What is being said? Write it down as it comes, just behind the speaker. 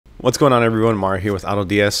What's going on, everyone? Mario here with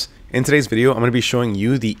AutoDS. In today's video, I'm going to be showing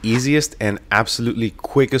you the easiest and absolutely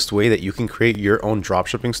quickest way that you can create your own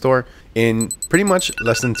dropshipping store in pretty much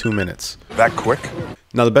less than 2 minutes. That quick?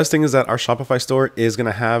 Now, the best thing is that our Shopify store is going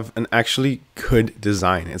to have an actually good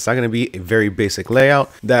design. It's not going to be a very basic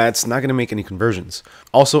layout that's not going to make any conversions.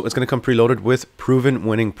 Also, it's going to come preloaded with proven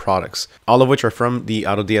winning products, all of which are from the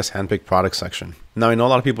AutoDS handpicked product section. Now, I know a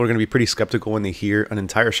lot of people are going to be pretty skeptical when they hear an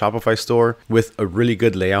entire Shopify store with a really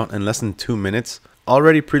good layout in less than 2 minutes,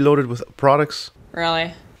 already preloaded with products.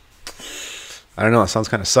 Really? I don't know, it sounds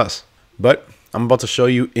kind of sus. But I'm about to show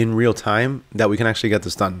you in real time that we can actually get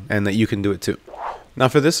this done and that you can do it too. Now,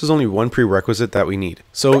 for this, there's only one prerequisite that we need.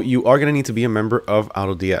 So you are going to need to be a member of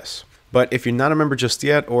AutoDS. But if you're not a member just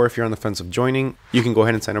yet, or if you're on the fence of joining, you can go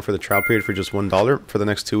ahead and sign up for the trial period for just $1 for the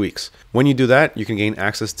next 2 weeks. When you do that, you can gain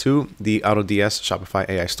access to the AutoDS Shopify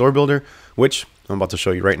AI Store Builder, which I'm about to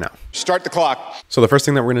show you right now. Start the clock. So the first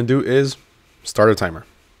thing that we're going to do is start a timer.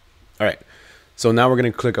 All right. So now we're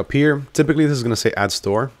going to click up here. Typically, this is going to say add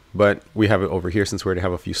store, but we have it over here since we already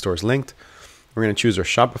have a few stores linked. We're going to choose our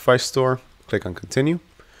Shopify store. Click on continue.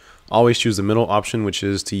 Always choose the middle option, which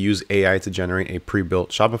is to use AI to generate a pre-built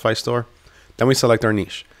Shopify store. Then we select our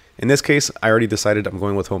niche. In this case, I already decided I'm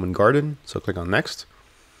going with home and garden. So click on next.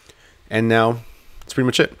 And now that's pretty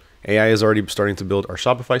much it. AI is already starting to build our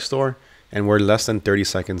Shopify store and we're less than 30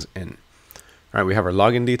 seconds in. All right, we have our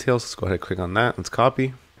login details. Let's go ahead and click on that. Let's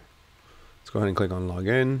copy. Let's go ahead and click on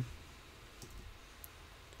login.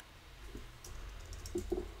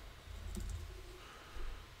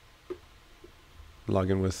 Log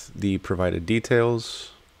in with the provided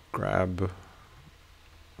details, grab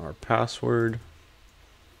our password.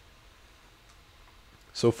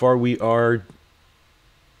 So far we are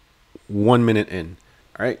 1 minute in.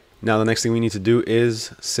 All right, now the next thing we need to do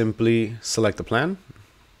is simply select the plan.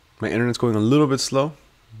 My internet's going a little bit slow,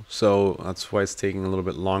 so that's why it's taking a little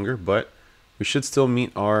bit longer, but we should still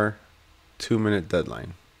meet our 2-minute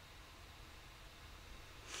deadline.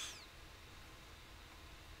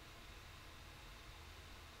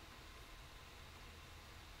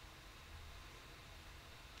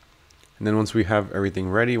 And then once we have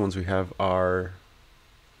everything ready, once we have our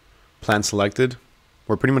plan selected,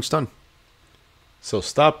 we're pretty much done. So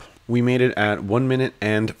stop. We made it at 1 minute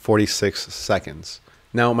and 46 seconds.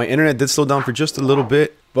 Now my internet did slow down for just a little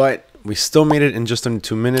bit, but we still made it in just under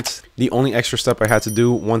 2 minutes. The only extra step I had to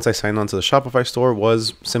do once I signed on to the Shopify store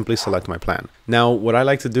was simply select my plan. Now, what I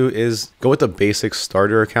like to do is go with the basic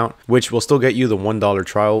starter account, which will still get you the $1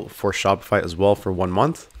 trial for Shopify as well for 1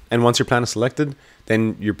 month. And once your plan is selected,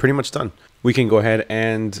 then you're pretty much done. We can go ahead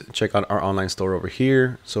and check out our online store over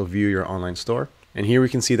here. So view your online store. And here we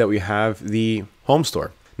can see that we have the home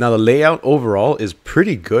store. Now the layout overall is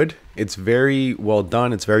pretty good. It's very well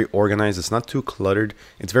done. It's very organized. It's not too cluttered.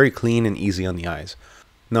 It's very clean and easy on the eyes.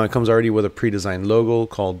 Now it comes already with a pre-designed logo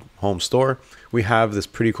called Home Store. We have this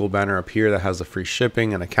pretty cool banner up here that has the free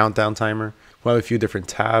shipping and a countdown timer. We have a few different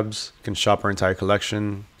tabs. You can shop our entire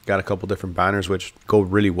collection. Got a couple different banners which go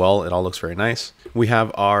really well. It all looks very nice. We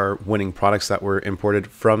have our winning products that were imported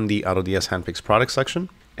from the AutoDS handpicked product section.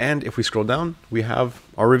 And if we scroll down, we have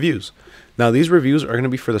our reviews. Now these reviews are going to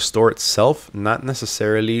be for the store itself, not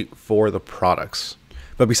necessarily for the products.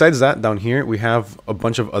 But besides that, down here we have a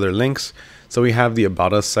bunch of other links. So we have the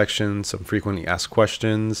About Us section, some frequently asked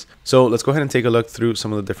questions. So let's go ahead and take a look through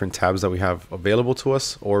some of the different tabs that we have available to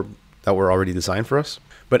us or that were already designed for us.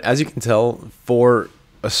 But as you can tell, for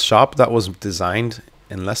a shop that was designed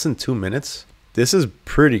in less than 2 minutes, this is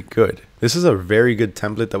pretty good. This is a very good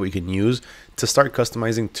template that we can use to start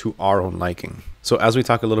customizing to our own liking. So as we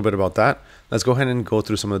talk a little bit about that, let's go ahead and go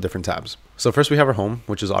through some of the different tabs. So first we have our home,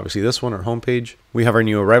 which is obviously this one, our home page. We have our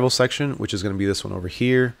new arrival section, which is going to be this one over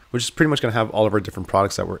here, which is pretty much going to have all of our different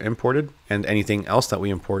products that were imported and anything else that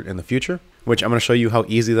we import in the future, which I'm going to show you how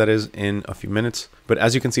easy that is in a few minutes. But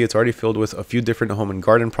as you can see, it's already filled with a few different home and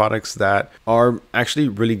garden products that are actually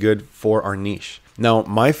really good for our niche. Now,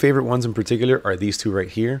 my favorite ones in particular are these two right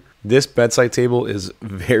here. This bedside table is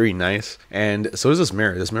very nice, and so is this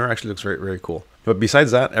mirror. This mirror actually looks very, very cool. But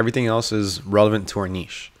besides that, everything else is relevant to our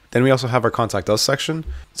niche. Then we also have our Contact Us section.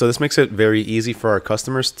 So this makes it very easy for our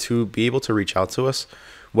customers to be able to reach out to us,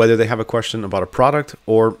 whether they have a question about a product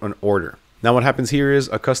or an order. Now what happens here is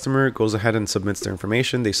a customer goes ahead and submits their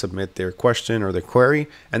information. They submit their question or their query,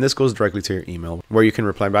 and this goes directly to your email where you can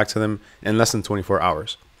reply back to them in less than 24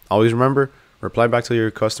 hours. Always remember, reply back to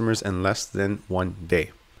your customers in less than 1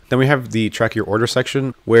 day. Then we have the track your order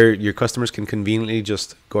section where your customers can conveniently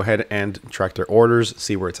just go ahead and track their orders,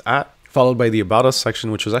 see where it's at. Followed by the About Us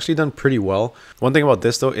section, which was actually done pretty well. One thing about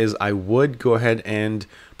this though is I would go ahead and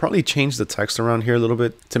probably change the text around here a little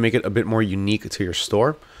bit to make it a bit more unique to your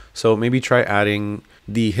store. So maybe try adding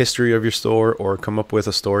the history of your store, or come up with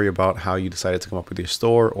a story about how you decided to come up with your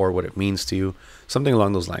store or what it means to you, something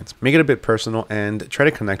along those lines. Make it a bit personal and try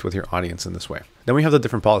to connect with your audience in this way. Then we have the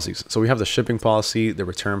different policies. So we have the shipping policy, the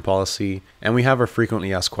return policy, and we have our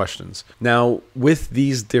frequently asked questions. Now, with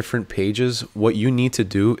these different pages, what you need to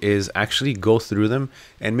do is actually go through them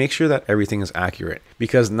and make sure that everything is accurate,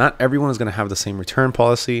 because not everyone is going to have the same return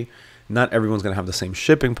policy. Not everyone's going to have the same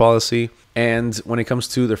shipping policy. And when it comes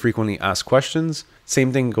to the frequently asked questions,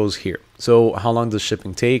 same thing goes here. So how long does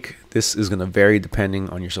shipping take? This is going to vary depending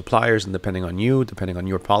on your suppliers and depending on you, depending on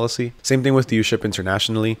your policy. Same thing with do you ship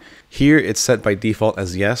internationally? Here it's set by default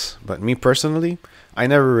as yes, but me personally, I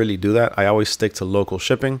never really do that. I always stick to local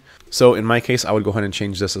shipping. So in my case, I would go ahead and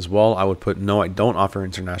change this as well. I would put no, I don't offer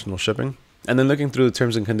international shipping. And then looking through the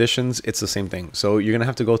terms and conditions, it's the same thing. So you're going to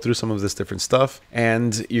have to go through some of this different stuff,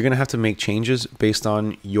 and you're going to have to make changes based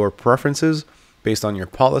on your preferences, based on your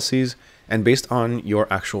policies, and based on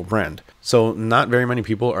your actual brand. So not very many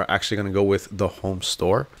people are actually going to go with the home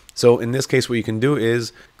store. So in this case, what you can do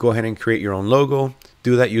is go ahead and create your own logo,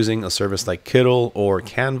 do that using a service like 𝐀𝐮 or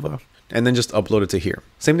Canva, and then just upload it to here.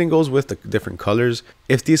 Same thing goes with the different colors.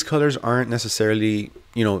 If these colors aren't necessarily,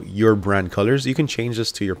 your brand colors, you can change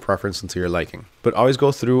this to your preference and to your liking. But always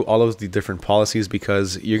go through all of the different policies,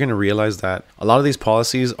 because you're gonna realize that a lot of these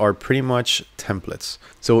policies are pretty much templates.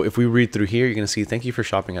 So if we read through here, you're gonna see, thank you for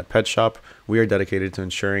shopping at Pet Shop. We are dedicated to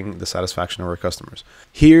ensuring the satisfaction of our customers.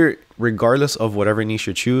 Here, regardless of whatever niche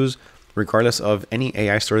you choose, regardless of any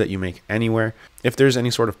AI store that you make anywhere, if there's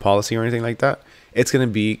any sort of policy or anything like that, it's going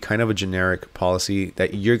to be kind of a generic policy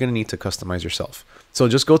that you're going to need to customize yourself. So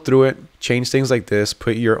just go through it, change things like this,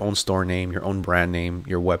 put your own store name, your own brand name,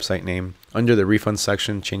 your website name. Under the refund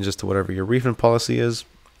section, change this to whatever your refund policy is,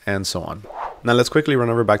 and so on. Now let's quickly run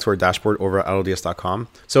over back to our dashboard over at autods.com.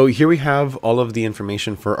 So here we have all of the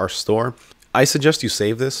information for our store. I suggest you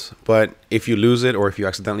save this, but if you lose it or if you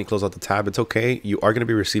accidentally close out the tab, it's okay. You are going to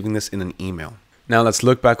be receiving this in an email. Now let's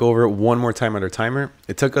look back over one more time at our timer.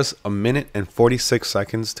 It took us 1 minute and 46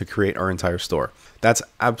 seconds to create our entire store. That's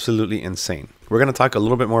absolutely insane. We're going to talk a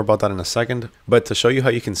little bit more about that in a second, but to show you how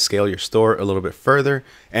you can scale your store a little bit further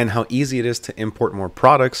and how easy it is to import more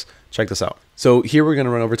products, check this out. So here we're going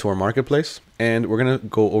to run over to our marketplace, and we're going to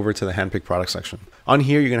go over to the handpicked product section. On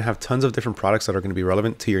here, you're going to have tons of different products that are going to be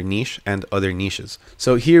relevant to your niche and other niches.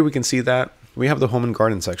 So here we can see that we have the home and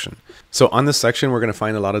garden section. So on this section, we're going to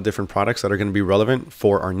find a lot of different products that are going to be relevant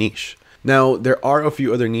for our niche. Now, there are a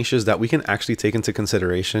few other niches that we can actually take into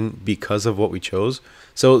consideration because of what we chose.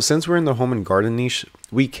 So since we're in the home and garden niche,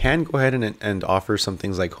 we can go ahead and offer some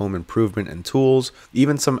things like home improvement and tools,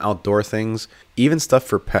 even some outdoor things, even stuff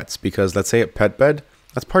for pets, because let's say a pet bed,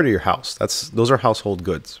 that's part of your house. Those are household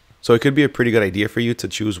goods. So it could be a pretty good idea for you to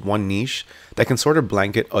choose one niche that can sort of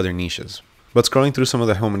blanket other niches. But scrolling through some of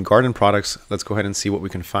the home and garden products, let's go ahead and see what we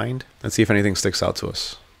can find. Let's see if anything sticks out to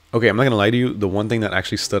us. Okay, I'm not gonna lie to you. The one thing that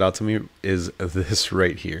actually stood out to me is this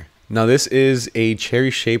right here. Now this is a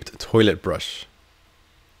cherry-shaped toilet brush.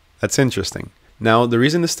 That's interesting. Now the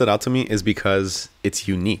reason this stood out to me is because it's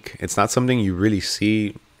unique. It's not something you really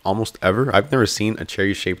see almost ever. I've never seen a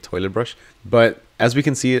cherry-shaped toilet brush, but as we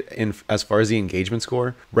can see it in as far as the engagement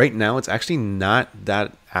score, right now it's actually not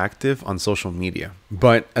that active on social media.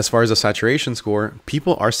 But as far as the saturation score,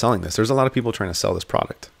 people are selling this. There's a lot of people trying to sell this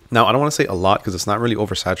product. Now, I don't want to say a lot because it's not really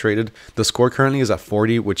oversaturated. The score currently is at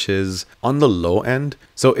 40, which is on the low end.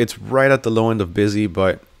 So it's right at the low end of busy,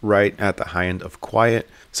 but right at the high end of quiet.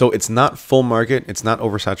 So it's not full market. It's not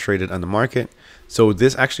oversaturated on the market. So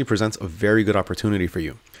this actually presents a very good opportunity for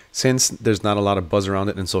you. Since there's not a lot of buzz around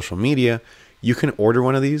it in social media, you can order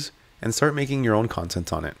one of these and start making your own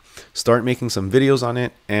content on it. Start making some videos on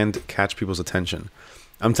it and catch people's attention.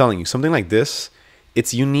 I'm telling you, something like this,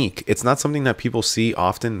 it's unique. It's not something that people see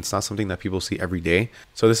often. It's not something that people see every day.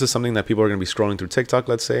 So this is something that people are going to be scrolling through TikTok,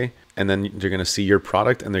 let's say, and then they're going to see your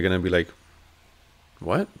product and they're going to be like,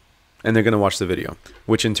 what? And they're going to watch the video,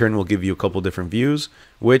 which in turn will give you a couple different views,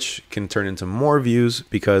 which can turn into more views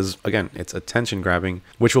because, again, it's attention grabbing,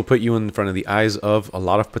 which will put you in front of the eyes of a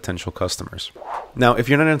lot of potential customers. Now, if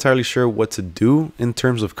you're not entirely sure what to do in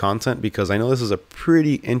terms of content, because I know this is a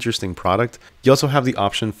pretty interesting product, you also have the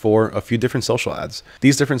option for a few different social ads.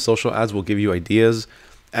 These different social ads will give you ideas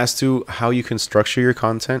as to how you can structure your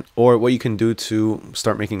content or what you can do to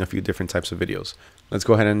start making a few different types of videos. Let's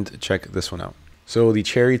go ahead and check this one out. So the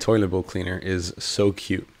cherry toilet bowl cleaner is so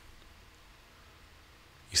cute.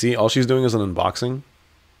 You see, all she's doing is an unboxing.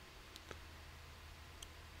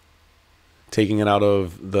 Taking it out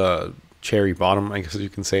of the cherry bottom, I guess you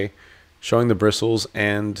can say. showing the bristles,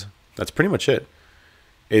 and that's pretty much it.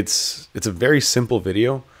 It's a very simple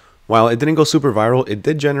video. While it didn't go super viral, it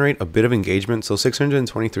did generate a bit of engagement. So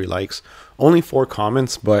 623 likes, only 4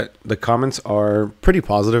 comments, but the comments are pretty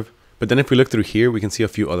positive. But then if we look through here, we can see a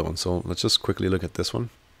few other ones. So let's just quickly look at this one.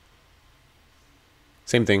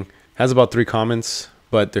 Same thing, has about 3 comments,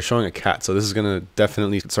 but they're showing a cat. So this is gonna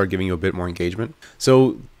definitely start giving you a bit more engagement.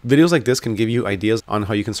 So videos like this can give you ideas on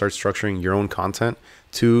how you can start structuring your own content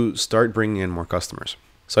to start bringing in more customers.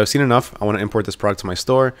 So I've seen enough. I want to import this product to my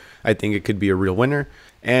store. I think it could be a real winner,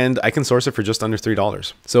 and I can source it for just under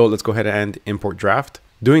 $3. So let's go ahead and import draft.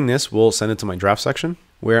 Doing this will send it to my draft section,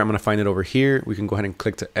 where I'm going to find it over here. We can go ahead and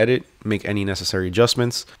click to edit, make any necessary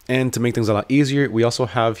adjustments. And to make things a lot easier, we also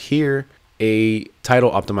have here a title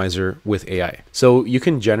optimizer with AI. So you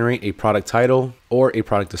can generate a product title or a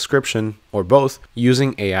product description or both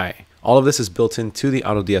using AI. All of this is built into the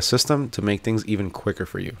AutoDS system to make things even quicker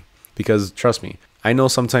for you. Because trust me, I know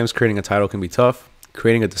sometimes creating a title can be tough.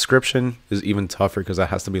 Creating a description is even tougher because that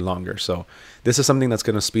has to be longer. So this is something that's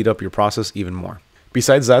going to speed up your process even more.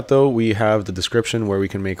 Besides that though, we have the description where we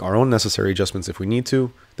can make our own necessary adjustments if we need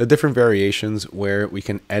to, the different variations where we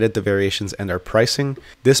can edit the variations and our pricing.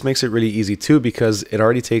 This makes it really easy too because it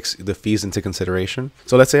already takes the fees into consideration.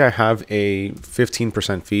 So let's say I have a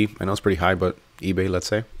 15% fee. I know it's pretty high, but eBay, let's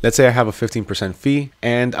say I have a 15% fee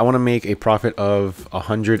and I want to make a profit of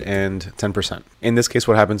 110%. In this case,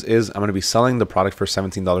 what happens is I'm going to be selling the product for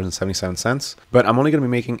 $17.77, but I'm only going to be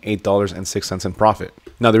making $8.06 in profit.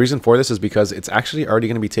 Now, the reason for this is because it's actually already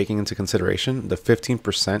going to be taking into consideration the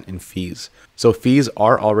 15% in fees. So fees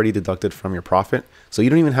are already deducted from your profit. So you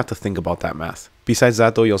don't even have to think about that math. Besides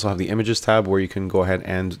that though, you also have the images tab where you can go ahead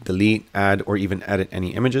and delete, add, or even edit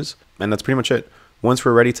any images. And that's pretty much it. Once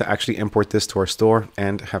we're ready to actually import this to our store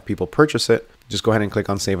and have people purchase it, just go ahead and click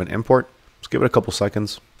on save and import. Just give it a couple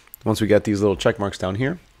seconds. Once we get these little check marks down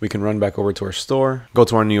here, we can run back over to our store, go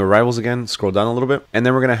to our new arrivals again, scroll down a little bit, and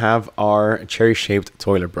then we're gonna have our cherry-shaped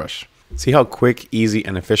toilet brush. See how quick, easy,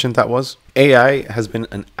 and efficient that was? AI has been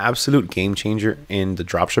an absolute game changer in the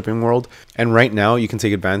dropshipping world. And right now you can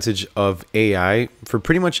take advantage of AI for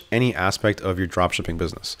pretty much any aspect of your dropshipping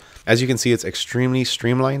business. As you can see, it's extremely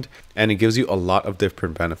streamlined and it gives you a lot of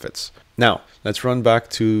different benefits. Now, let's run back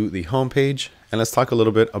to the homepage and let's talk a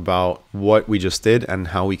little bit about what we just did and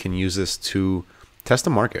how we can use this to test the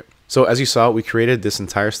market. So as you saw, we created this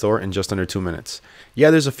entire store in just under 2 minutes. Yeah,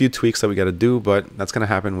 there's a few tweaks that we got to do, but that's going to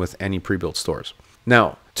happen with any pre-built stores.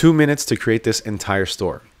 Now, 2 minutes to create this entire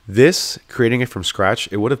store. This, creating it from scratch,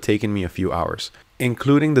 it would have taken me a few hours.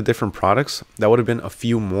 Including the different products, that would have been a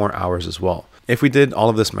few more hours as well. If we did all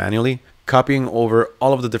of this manually, copying over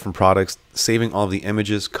all of the different products, saving all of the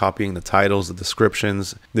images, copying the titles, the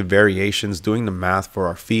descriptions, the variations, doing the math for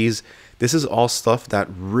our fees, this is all stuff that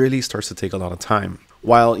really starts to take a lot of time.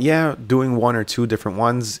 While, yeah, doing 1 or 2 different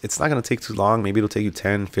ones, it's not going to take too long. Maybe it'll take you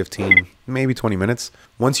 10, 15, maybe 20 minutes.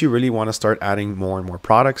 Once you really want to start adding more and more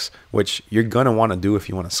products, which you're going to want to do if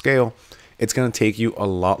you want to scale, it's going to take you a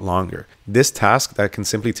lot longer. This task that can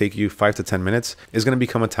simply take you 5 to 10 minutes is going to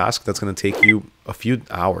become a task that's going to take you a few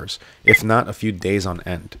hours, if not a few days on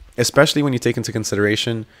end, especially when you take into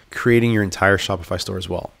consideration creating your entire Shopify store as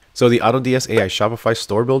well. So the AutoDS AI Shopify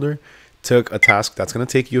Store Builder took a task that's going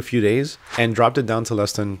to take you a few days and dropped it down to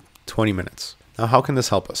less than 20 minutes. Now, how can this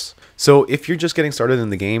help us? So if you're just getting started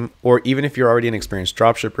in the game, or even if you're already an experienced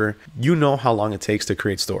dropshipper, you know how long it takes to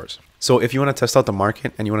create stores. So if you want to test out the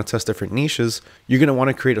market and you want to test different niches, you're going to want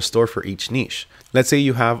to create a store for each niche. Let's say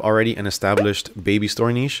you have already an established baby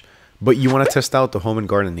store niche, but you want to test out the home and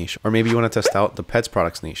garden niche, or maybe you want to test out the pets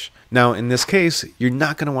products niche. Now, in this case, you're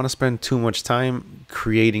not going to want to spend too much time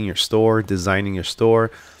creating your store, designing your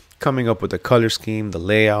store, coming up with the color scheme, the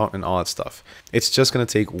layout, and all that stuff. It's just going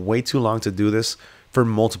to take way too long to do this for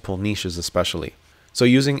multiple niches especially. So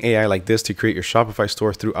using AI like this to create your Shopify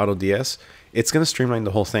store through AutoDS, it's going to streamline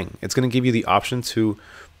the whole thing. It's going to give you the option to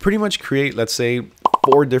pretty much create, let's say,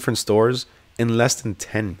 4 different stores in less than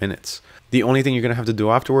 10 minutes. The only thing you're going to have to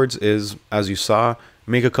do afterwards is, as you saw,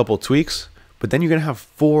 make a couple tweaks, but then you're going to have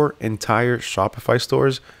 4 entire Shopify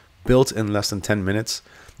stores built in less than 10 minutes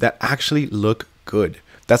that actually look good.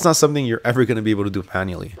 That's not something you're ever going to be able to do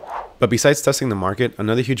manually. But besides testing the market,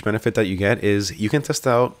 another huge benefit that you get is you can test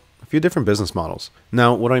out a few different business models.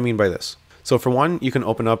 Now, what do I mean by this? So for one, you can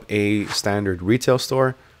open up a standard retail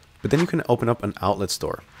store, but then you can open up an outlet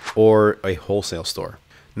store or a wholesale store.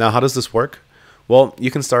 Now, how does this work? Well, you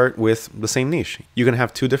can start with the same niche. You can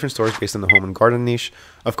have 2 different stores based on the home and garden niche.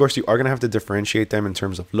 Of course, you are going to have to differentiate them in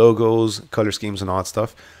terms of logos, color schemes, and all that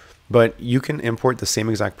stuff. But you can import the same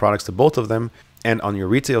exact products to both of them And on your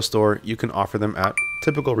retail store, you can offer them at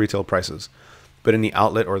typical retail prices. But in the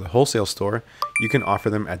outlet or the wholesale store, you can offer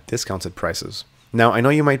them at discounted prices. Now, I know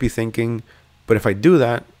you might be thinking, but if I do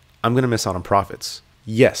that, I'm going to miss out on profits.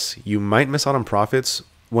 Yes, you might miss out on profits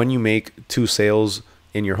when you make 2 sales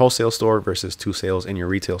in your wholesale store versus 2 sales in your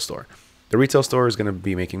retail store. The retail store is going to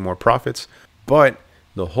be making more profits, but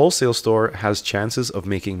the wholesale store has chances of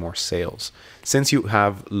making more sales since you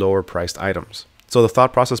have lower priced items. So the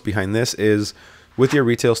thought process behind this is, with your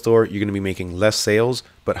retail store, you're going to be making less sales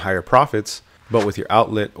but higher profits. But with your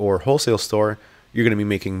outlet or wholesale store, you're going to be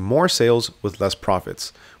making more sales with less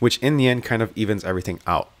profits, which in the end kind of evens everything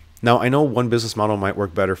out. Now, I know one business model might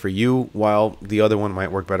work better for you, while the other one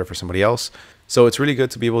might work better for somebody else. So it's really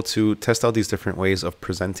good to be able to test out these different ways of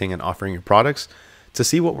presenting and offering your products to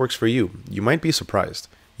see what works for you. You might be surprised.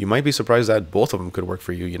 You might be surprised that both of them could work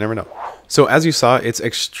for you. You never know. So as you saw, it's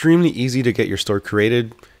extremely easy to get your store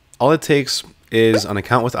created. All it takes is an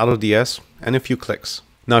account with AutoDS and a few clicks.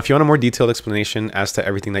 Now, if you want a more detailed explanation as to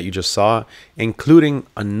everything that you just saw, including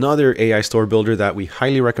another AI store builder that we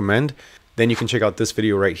highly recommend, then you can check out this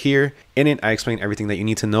video right here. In it, I explain everything that you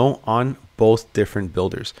need to know on both different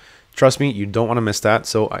builders. Trust me, you don't want to miss that,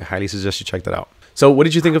 so I highly suggest you check that out. So what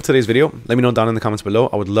did you think of today's video? Let me know down in the comments below.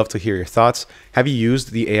 I would love to hear your thoughts. Have you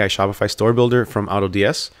used the AI Shopify store builder from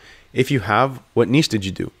AutoDS? If you have, what niche did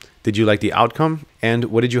you do? Did you like the outcome? And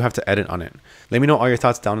what did you have to edit on it? Let me know all your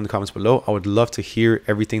thoughts down in the comments below. I would love to hear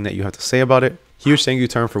everything that you have to say about it. Huge thank you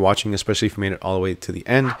to for watching, especially if you made it all the way to the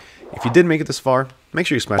end. If you did make it this far, make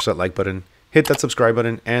sure you smash that like button, hit that subscribe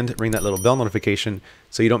button, and ring that little bell notification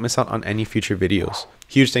so you don't miss out on any future videos.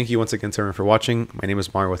 Huge thank you once again to everyone for watching. My name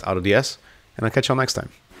is Mario with AutoDS, and I'll catch y'all next time.